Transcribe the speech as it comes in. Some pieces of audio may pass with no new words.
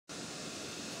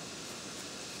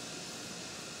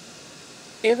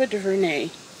Ava DuVernay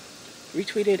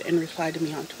retweeted and replied to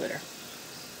me on Twitter.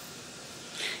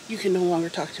 You can no longer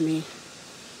talk to me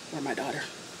or my daughter.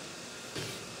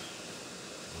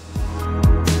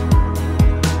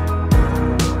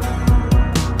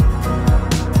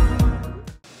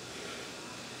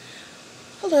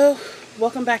 Hello,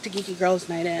 welcome back to Geeky Girls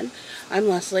Night In. I'm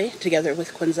Leslie, together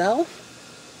with Quinzel.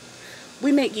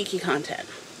 We make geeky content.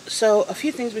 So, a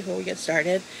few things before we get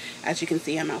started. As you can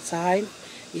see, I'm outside.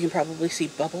 You can probably see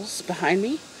bubbles behind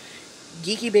me.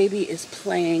 Geeky Baby is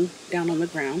playing down on the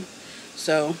ground.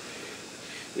 So,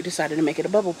 we decided to make it a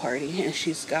bubble party. And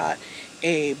she's got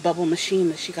a bubble machine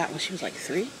that she got when she was like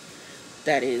 3.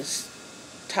 That is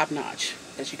top notch,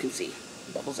 as you can see.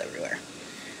 Bubbles everywhere.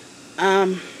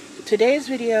 Today's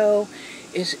video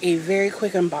is a very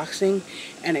quick unboxing,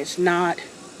 and it's not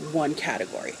one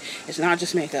category. It's not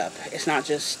just makeup. It's not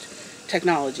just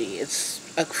technology. It's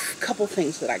a couple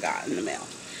things that I got in the mail.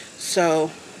 So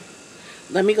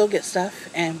let me go get stuff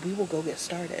and we will go get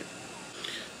started.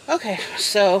 Okay,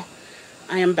 so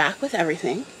I am back with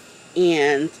everything,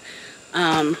 and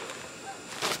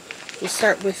we'll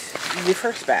start with the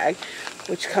first bag,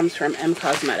 which comes from M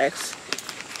Cosmetics.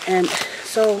 And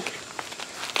so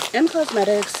M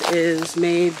Cosmetics is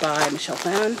made by Michelle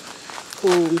Phan,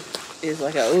 who is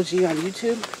like an OG on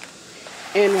YouTube.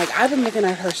 And like, I've been looking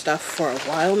at her stuff for a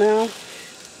while now,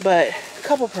 but a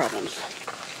couple problems.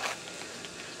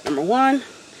 Number one,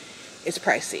 it's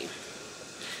pricey.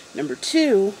 Number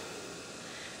two,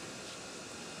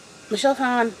 Michelle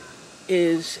Phan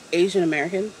is Asian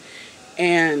American,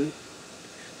 and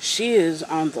she is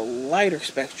on the lighter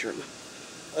spectrum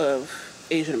of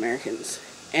Asian Americans.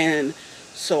 And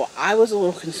so I was a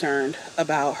little concerned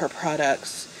about her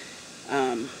products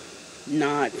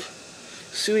not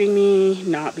suiting me,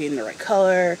 not being the right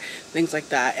color, things like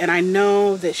that. And I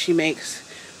know that she makes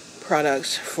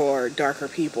products for darker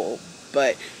people,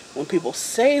 but when people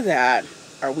say that,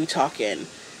 are we talking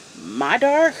my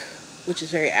dark, which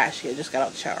is very ashy, I just got out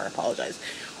of the shower, I apologize,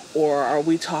 or are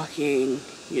we talking,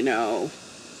 you know,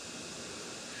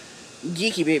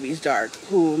 Geeky Baby's dark,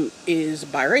 who is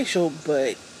biracial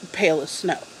but pale as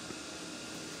snow?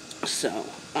 So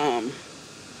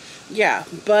yeah,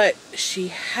 but she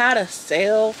had a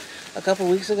sale a couple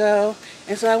weeks ago,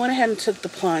 and so I went ahead and took the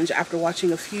plunge after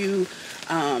watching a few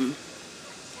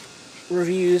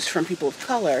reviews from people of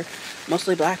color,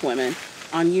 mostly black women,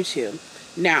 on YouTube.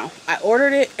 Now, I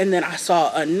ordered it, and then I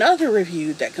saw another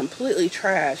review that completely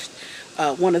trashed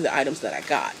one of the items that I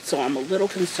got. So I'm a little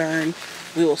concerned.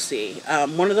 We will see.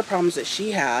 One of the problems that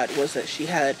she had was that she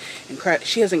has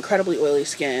incredibly oily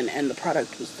skin, and the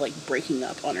product was like breaking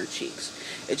up on her cheeks.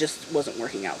 It just wasn't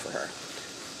working out for her.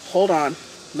 Hold on.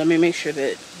 Let me make sure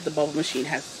that the bubble machine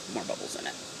has more bubbles in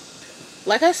it.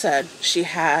 Like I said, she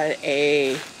had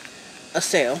a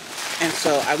sale, and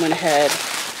so I went ahead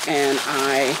and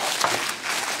I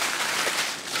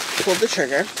pulled the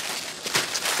trigger,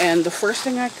 and the first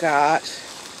thing I got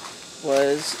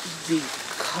was the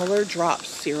Color Drop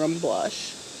Serum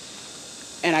Blush,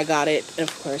 and I got it,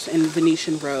 of course, in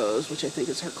Venetian Rose, which I think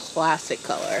is her classic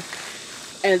color.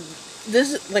 And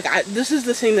this is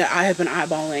the thing that I have been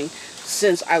eyeballing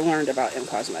since I learned about M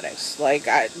Cosmetics. Like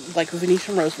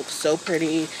Venetian Rose looks so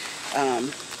pretty,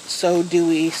 so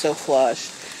dewy, so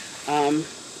flushed.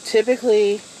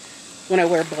 Typically, when I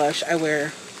wear blush, I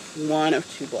wear one of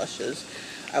two blushes.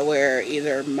 I wear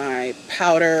either my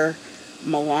powder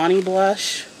Milani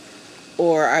blush,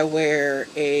 or I wear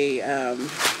a,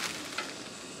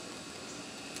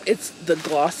 it's the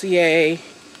Glossier,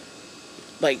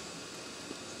 like,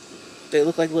 they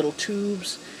look like little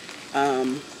tubes.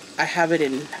 I have it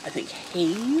in, I think,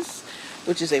 Haze,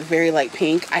 which is a very light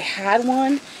pink. I had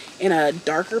one in a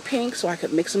darker pink so I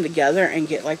could mix them together and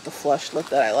get like the flush look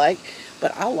that I like,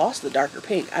 but I lost the darker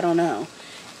pink. I don't know.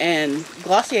 And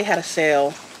Glossier had a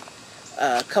sale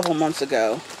a couple months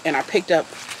ago, and I picked up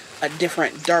a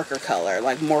different darker color,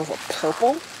 like more of a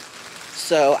purple.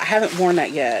 So I haven't worn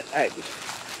that yet.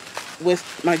 With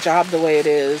my job the way it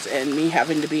is, and me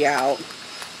having to be out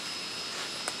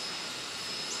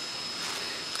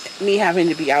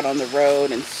on the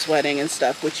road and sweating and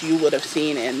stuff, which you would have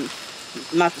seen in,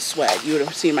 not the sweat, you would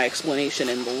have seen my explanation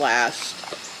in the last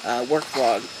work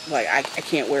vlog. Like, I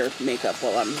can't wear makeup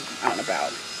while I'm out and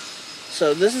about.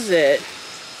 So this is it.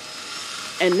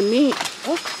 And to me,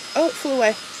 oh, it flew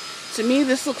away. To me,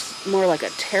 this looks more like a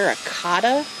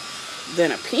terracotta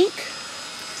than a pink.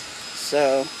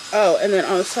 So, oh, and then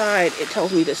on the side, it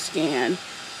tells me to scan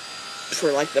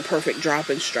for like the perfect drop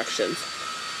instructions.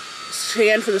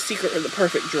 Scan for the secret of the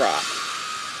perfect drop.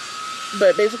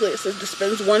 But basically it says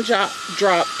dispense one drop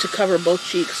to cover both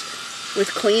cheeks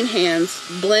with clean hands.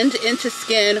 Blend into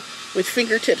skin with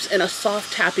fingertips and a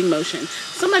soft tapping motion.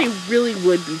 Somebody really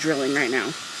would be drilling right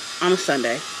now on a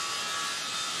Sunday.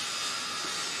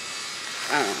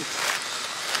 I don't know.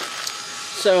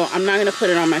 So I'm not gonna put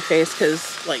it on my face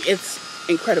because like it's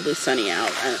incredibly sunny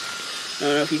out. I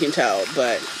don't know if you can tell,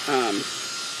 but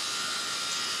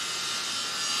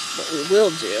what we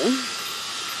will do,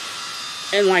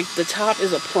 and like the top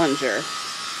is a plunger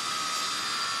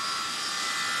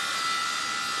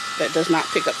that does not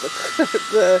pick up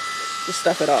the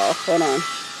stuff at all. Hold on.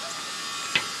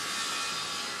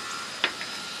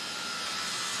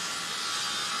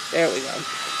 There we go.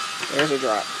 There's a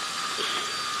drop.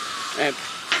 And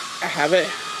I have it.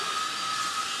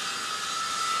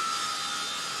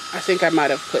 I think I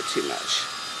might have put too much,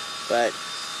 but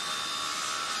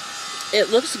it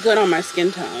looks good on my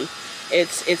skin tone.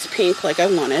 It's pink like I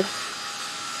wanted.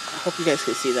 I hope you guys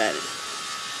can see that.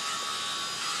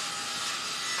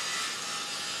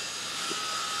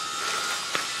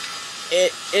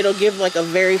 It'll give like a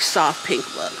very soft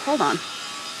pink look. Hold on.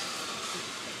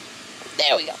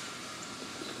 There we go.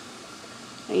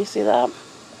 Can you see that?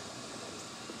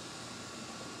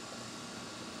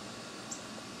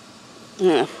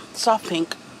 Yeah, soft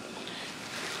pink.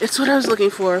 It's what I was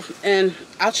looking for. And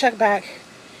I'll check back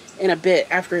in a bit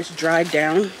after it's dried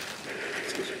down.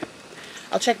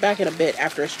 I'll check back in a bit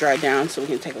after it's dried down so we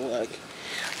can take a look.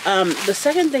 The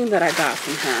second thing that I got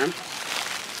from her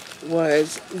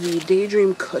was the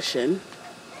Daydream cushion.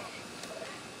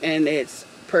 And it's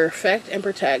Perfect and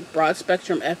Protect Broad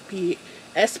Spectrum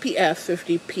SPF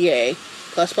 50 PA+++.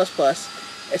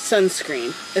 It's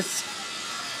sunscreen. It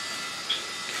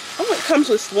comes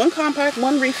with one compact,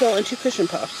 one refill, and 2 cushion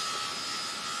puffs.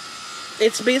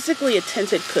 It's basically a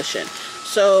tinted cushion.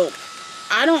 So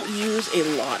I don't use a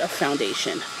lot of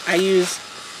foundation. I use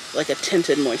like a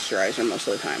tinted moisturizer most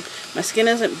of the time. My skin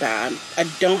isn't bad. I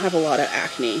don't have a lot of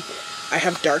acne. I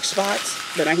have dark spots,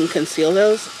 but I can conceal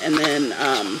those, and then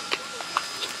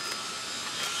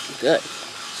good.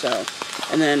 So,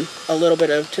 and then a little bit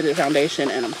of tinted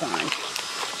foundation, and I'm fine.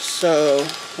 So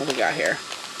what we got here?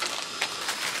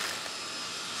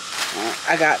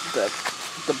 I got the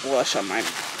blush on my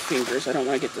fingers. I don't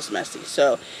want to get this messy.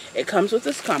 So it comes with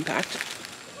this compact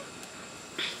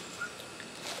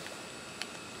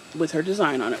with her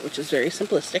design on it, which is very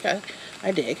simplistic.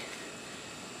 I dig.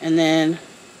 And then,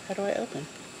 how do I open?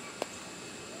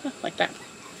 Like that.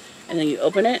 And then you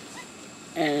open it,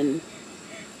 and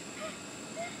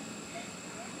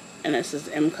it says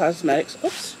M Cosmetics.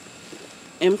 Oops.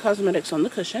 M Cosmetics on the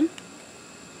cushion.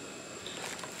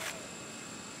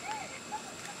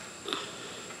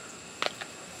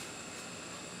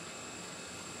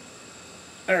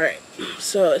 Alright,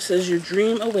 so it says your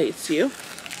dream awaits you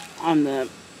on the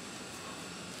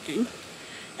thing,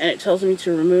 and it tells me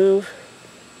to remove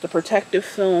the protective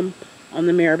film on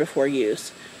the mirror before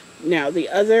use. Now the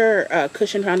other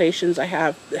cushion foundations I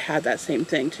have had that same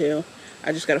thing too.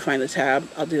 I just gotta find the tab.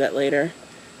 I'll do that later.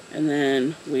 And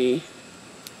then we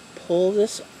pull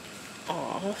this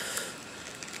off.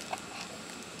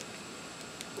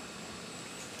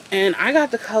 And I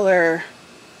got the color,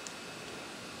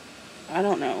 I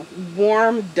don't know,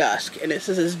 Warm Dusk, and it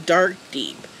says it's dark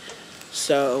deep.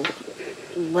 So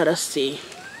let us see.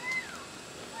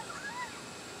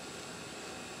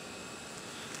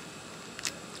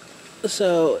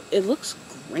 So it looks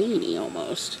grainy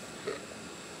almost.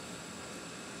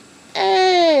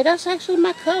 Hey, that's actually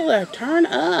my color. Turn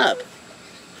up.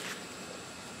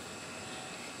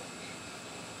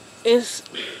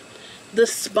 The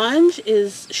sponge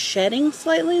is shedding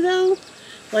slightly though.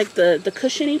 Like the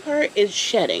cushiony part is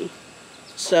shedding.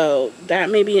 So that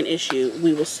may be an issue.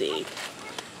 We will see.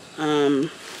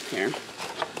 Here.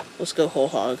 Let's go whole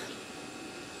hog.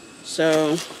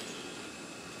 So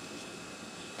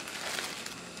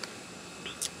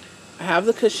I have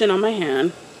the cushion on my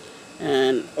hand,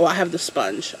 and I have the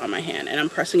sponge on my hand, and I'm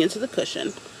pressing into the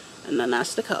cushion, and then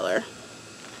that's the color.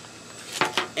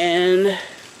 And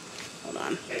hold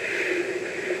on.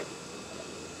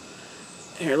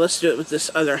 Here, let's do it with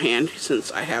this other hand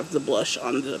since I have the blush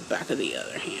on the back of the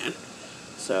other hand.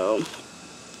 So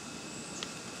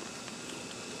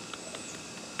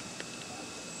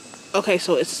okay,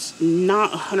 so it's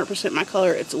not 100% my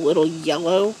color. It's a little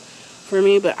yellow for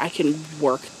me, but I can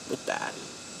work with that.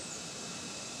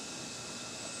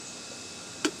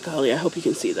 Golly, I hope you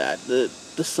can see that. The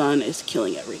sun is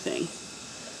killing everything.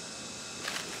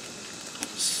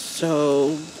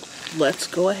 So let's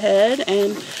go ahead,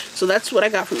 and so that's what I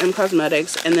got from M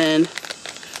Cosmetics. And then,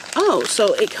 oh,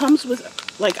 so it comes with,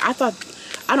 like, I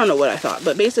don't know what I thought,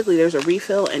 but basically there's a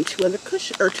refill and two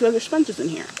other sponges in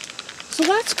here. So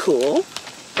that's cool.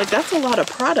 Like, that's a lot of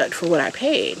product for what I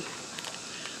paid.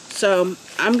 So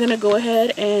I'm gonna go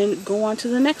ahead and go on to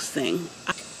the next thing.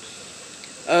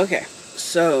 Okay,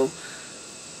 so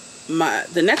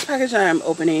the next package that I'm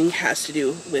opening has to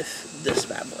do with this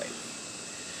bad boy.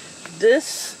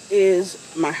 This is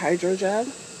my HydroJug,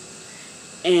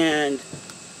 and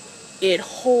it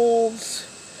holds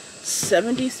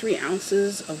 73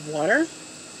 ounces of water.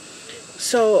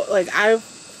 So, like, I've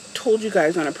told you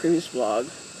guys on a previous vlog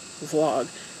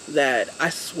that I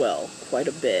swell quite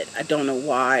a bit. I don't know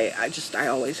why. I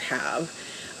always have.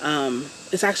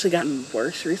 It's actually gotten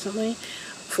worse recently.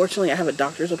 Fortunately, I have a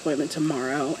doctor's appointment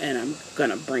tomorrow, and I'm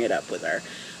gonna bring it up with her.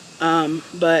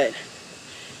 But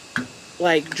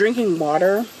like, drinking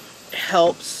water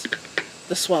helps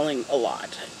the swelling a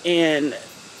lot. And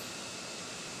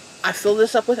I fill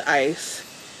this up with ice.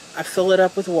 I fill it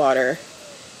up with water,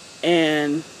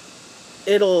 and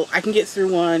I can get through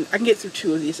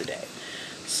two of these a day.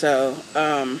 So,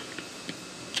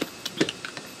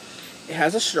 it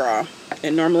has a straw,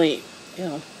 and normally, you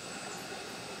know,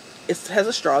 it has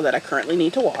a straw that I currently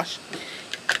need to wash.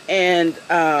 And,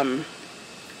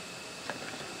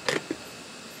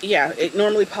 yeah, it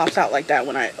normally pops out like that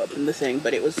when I open the thing,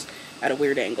 but it was at a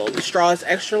weird angle. The straw is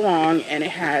extra long, and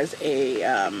it has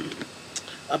a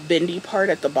bendy part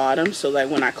at the bottom, so that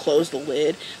when I close the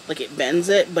lid, like, it bends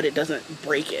it, but it doesn't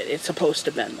break it. It's supposed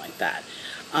to bend like that.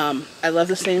 I love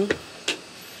this thing.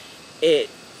 It,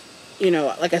 you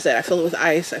know, like I said, I fill it with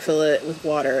ice, I fill it with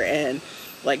water, and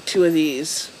like 2 of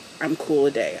these, I'm cool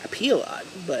a day. I pee a lot,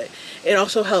 but it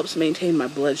also helps maintain my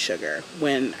blood sugar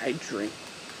when I drink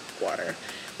water.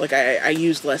 Like, I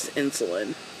use less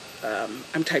insulin.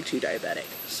 I'm type 2 diabetic,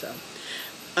 so.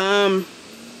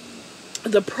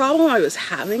 The problem I was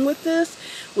having with this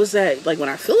was that, like, when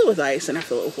I fill it with ice and I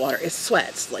fill it with water, it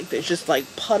sweats. Like, there's just,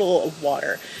 like, puddle of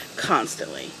water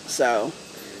constantly. So,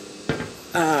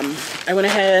 I went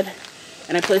ahead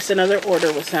and I placed another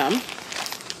order with them.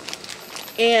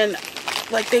 And,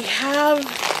 like, they have...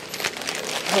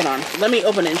 Hold on. Let me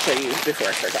open it and show you before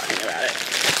I start talking about it.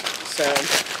 So,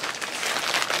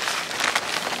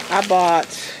 I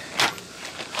bought...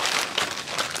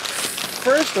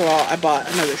 First of all, I bought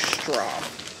another straw.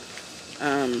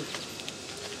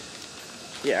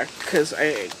 Yeah, because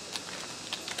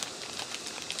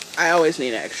I always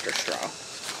need an extra straw.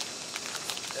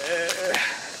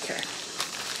 Okay.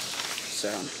 So,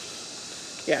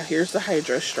 yeah, here's the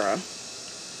Hydro straw.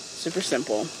 Super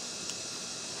simple.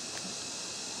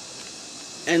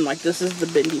 And, like, this is the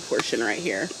bendy portion right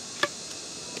here.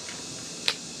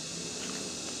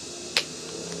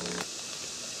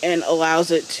 And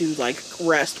allows it to, like,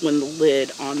 rest when the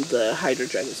lid on the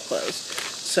HydroJug is closed.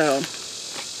 So,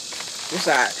 there's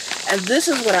that. And this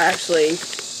is what I actually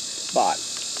bought.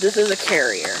 This is a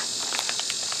carrier.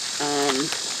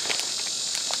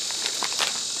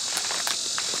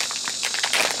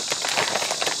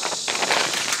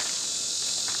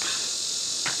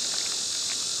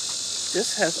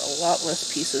 This has a lot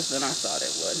less pieces than I thought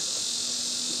it would.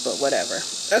 But whatever.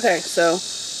 Okay, so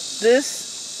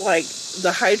this, like,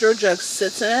 the HydroJug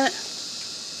sits in it,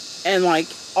 and, like,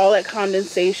 all that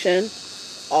condensation,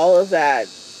 all of that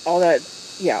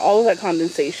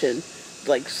condensation,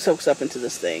 like, soaks up into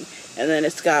this thing. And then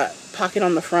it's got pocket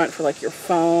on the front for, like, your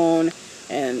phone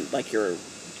and, like, your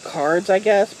cards, I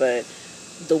guess. But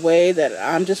the way that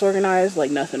I'm disorganized,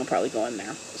 like, nothing will probably go in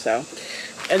there. So,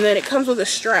 and then it comes with a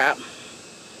strap.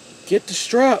 Get the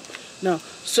strap. No,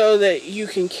 so that you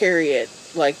can carry it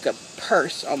like a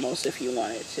purse almost if you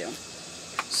wanted to.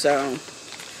 So,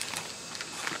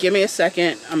 give me a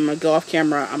second. I'm going to go off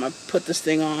camera. I'm going to put this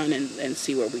thing on and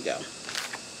see where we go.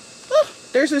 Oh,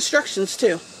 there's instructions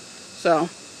too. So,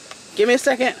 give me a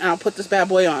second and I'll put this bad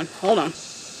boy on. Hold on.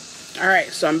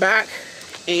 Alright, so I'm back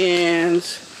and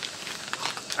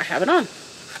I have it on.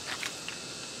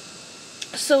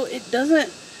 So, it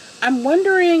doesn't... I'm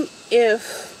wondering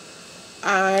if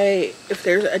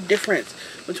there's a difference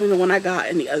between the one I got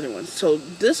and the other one. So,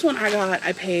 this one I got,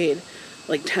 I paid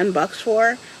like $10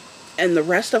 for, and the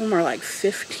rest of them are like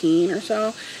 15 or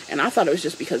so, and I thought it was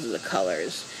just because of the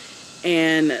colors.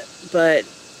 But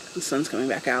the sun's coming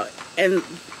back out,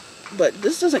 but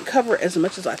this doesn't cover as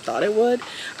much as I thought it would.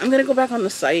 I'm gonna go back on the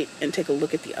site and take a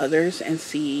look at the others and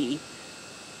see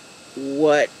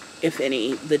what, if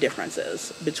any, the difference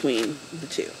is between the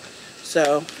two.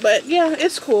 So, but yeah,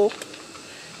 it's cool.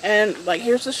 And, like,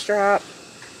 here's the strap,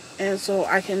 and so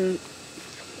I can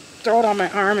throw it on my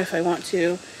arm if I want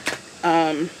to,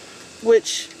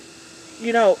 which,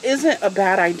 you know, isn't a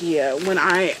bad idea. When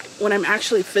I'm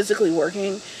actually physically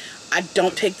working, I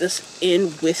don't take this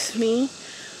in with me,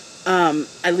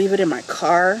 I leave it in my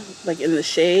car, like in the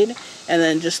shade, and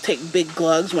then just take big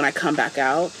glugs when I come back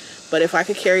out. But if I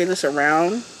could carry this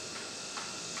around,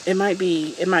 it might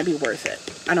be worth it.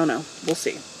 I don't know. We'll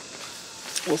see.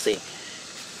 We'll see.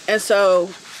 And so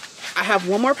I have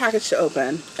one more package to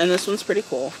open, and this one's pretty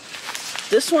cool.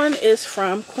 This one is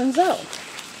from Quinzel.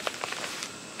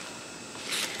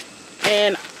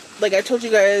 And like I told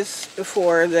you guys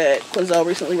before that Quinzel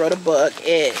recently wrote a book.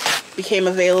 It became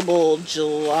available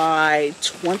July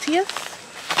 20th.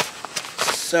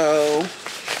 So,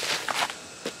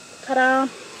 ta-da!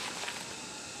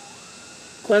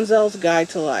 Quinzel's Guide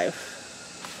to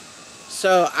Life.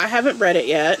 So, I haven't read it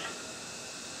yet.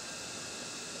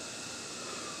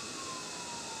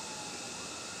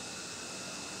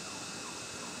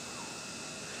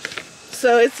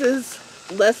 So, it says,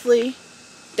 Leslie,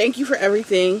 thank you for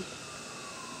everything,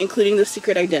 including the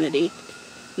secret identity.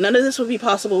 None of this would be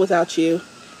possible without you.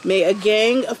 May a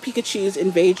gang of Pikachus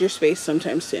invade your space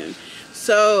sometime soon.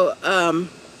 So,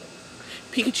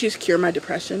 Pikachus cure my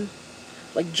depression.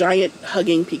 Like giant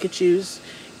hugging Pikachus.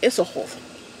 It's a whole thing.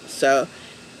 So,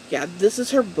 yeah, this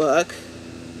is her book.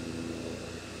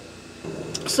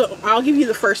 So, I'll give you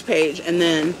the first page and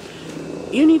then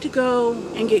you need to go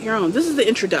and get your own. This is the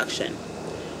introduction.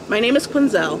 My name is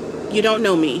Quinzel. You don't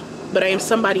know me, but I am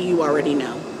somebody you already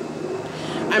know.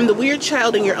 I'm the weird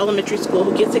child in your elementary school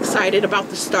who gets excited about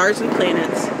the stars and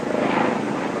planets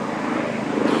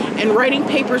and writing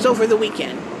papers over the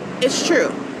weekend. It's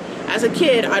true. As a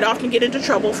kid, I'd often get into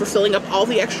trouble for filling up all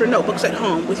the extra notebooks at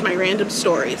home with my random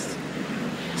stories.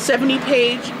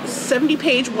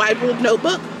 70-page wide-ruled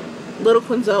notebook? Little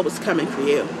Quinzel was coming for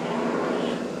you.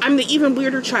 I'm the even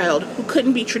weirder child who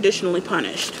couldn't be traditionally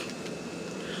punished.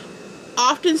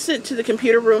 Often sent to the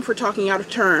computer room for talking out of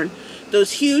turn,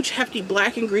 those huge, hefty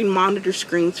black and green monitor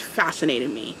screens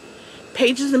fascinated me.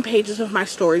 Pages and pages of my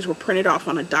stories were printed off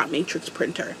on a dot matrix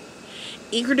printer.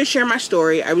 Eager to share my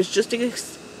story, I was just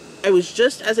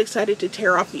as excited to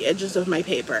tear off the edges of the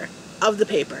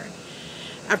paper.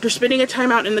 After spending a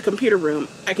time out in the computer room,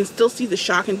 I can still see the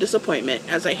shock and disappointment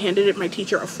as I handed my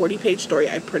teacher a 40-page story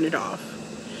I printed off.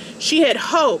 She had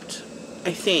hoped,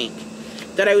 I think,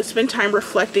 that I would spend time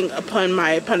reflecting upon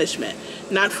my punishment,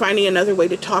 not finding another way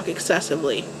to talk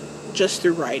excessively, just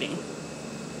through writing.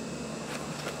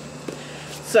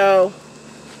 So,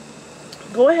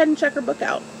 go ahead and check her book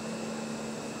out.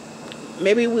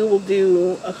 Maybe we will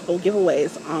do a couple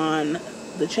giveaways on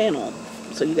the channel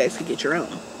so you guys can get your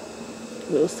own.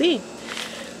 We'll see.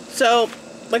 So,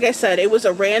 like I said, it was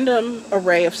a random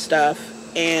array of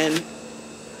stuff, and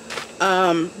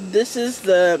this is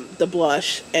the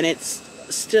blush, and it's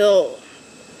still,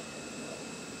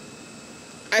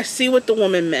 I see what the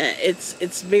woman meant.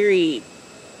 It's very,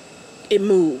 it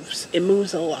moves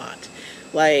a lot.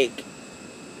 Like,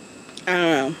 I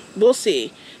don't know, we'll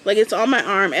see. Like, it's on my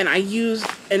arm, and I used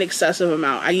an excessive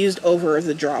amount. I used over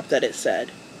the drop that it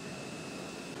said.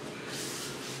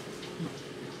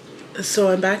 So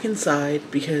I'm back inside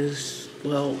because,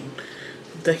 well,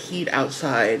 the heat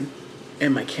outside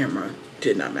and my camera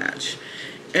did not match.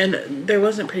 And there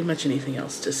wasn't pretty much anything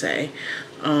else to say.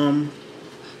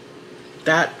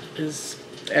 That is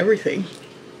everything.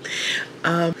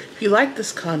 If you like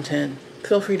this content,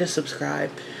 feel free to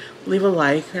subscribe. Leave a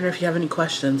like, and if you have any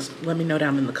questions, let me know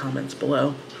down in the comments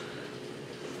below.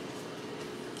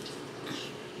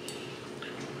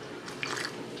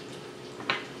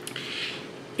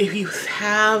 If you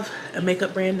have a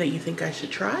makeup brand that you think I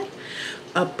should try,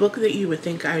 a book that you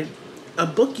think I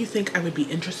would be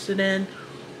interested in,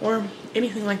 or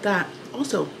anything like that,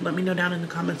 also let me know down in the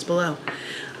comments below.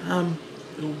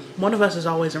 One of us is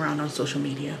always around on social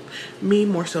media. Me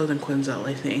more so than Quinzel,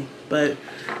 I think, but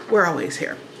we're always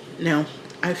here. Now,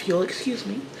 if you'll excuse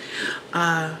me,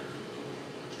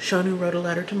 Shonu wrote a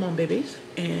letter to mom babies,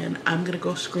 and I'm gonna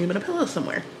go scream in a pillow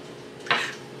somewhere.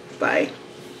 Bye.